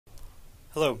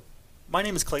Hello, my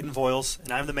name is Clayton Voyles,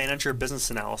 and I'm the Manager of Business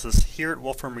Analysis here at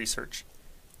Wolfram Research.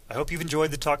 I hope you've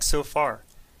enjoyed the talks so far.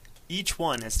 Each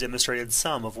one has demonstrated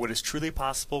some of what is truly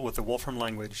possible with the Wolfram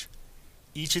language.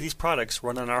 Each of these products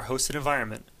run on our hosted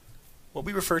environment, what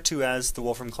we refer to as the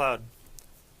Wolfram Cloud.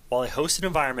 While a hosted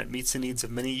environment meets the needs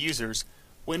of many users,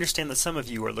 we understand that some of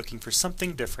you are looking for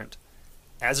something different.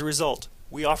 As a result,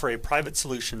 we offer a private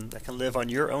solution that can live on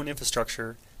your own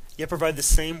infrastructure, yet provide the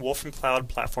same Wolfram Cloud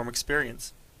platform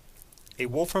experience. A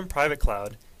Wolfram Private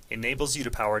Cloud enables you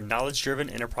to power knowledge-driven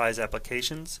enterprise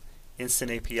applications, instant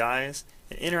APIs,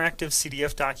 and interactive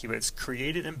CDF documents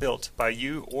created and built by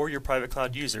you or your private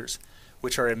cloud users,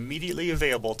 which are immediately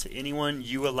available to anyone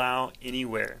you allow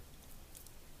anywhere.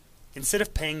 Instead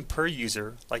of paying per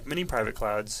user, like many private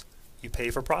clouds, you pay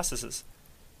for processes.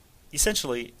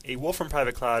 Essentially, a Wolfram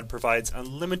Private Cloud provides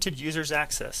unlimited users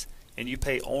access, and you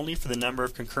pay only for the number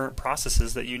of concurrent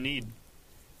processes that you need.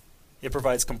 It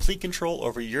provides complete control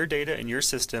over your data and your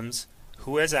systems,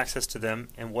 who has access to them,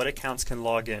 and what accounts can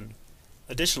log in.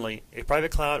 Additionally, a private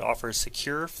cloud offers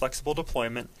secure, flexible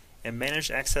deployment and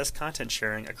managed access content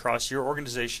sharing across your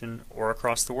organization or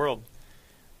across the world.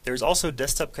 There is also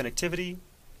desktop connectivity,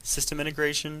 system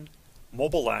integration,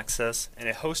 mobile access, and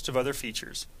a host of other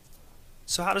features.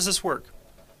 So how does this work?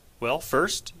 Well,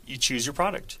 first, you choose your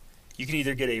product. You can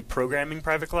either get a programming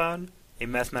private cloud, a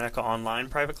Mathematica Online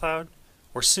private cloud,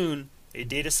 or soon, a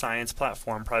data science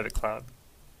platform private cloud.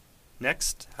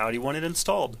 Next, how do you want it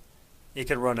installed? It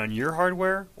can run on your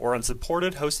hardware or on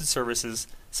supported hosted services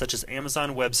such as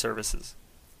Amazon Web Services.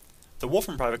 The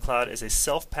Wolfram Private Cloud is a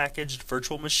self-packaged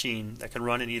virtual machine that can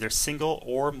run in either single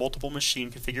or multiple machine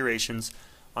configurations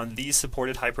on these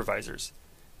supported hypervisors: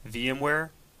 VMware,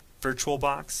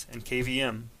 VirtualBox, and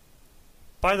KVM.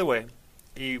 By the way,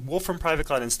 a Wolfram Private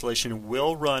Cloud installation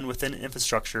will run within an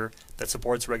infrastructure that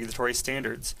supports regulatory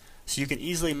standards, so you can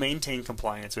easily maintain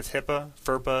compliance with HIPAA,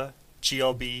 FERPA,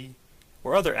 GLB,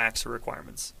 or other AXA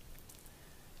requirements.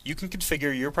 You can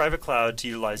configure your private cloud to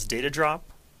utilize data drop,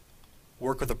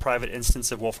 work with a private instance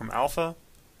of Wolfram Alpha,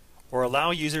 or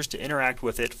allow users to interact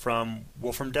with it from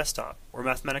Wolfram Desktop or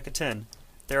Mathematica 10.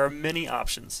 There are many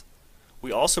options.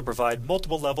 We also provide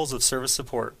multiple levels of service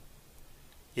support.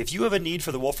 If you have a need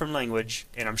for the Wolfram language,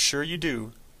 and I'm sure you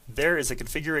do, there is a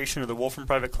configuration of the Wolfram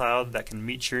Private Cloud that can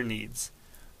meet your needs.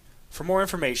 For more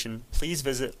information, please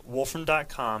visit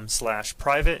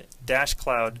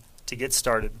wolfram.com/private-cloud to get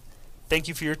started. Thank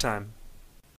you for your time.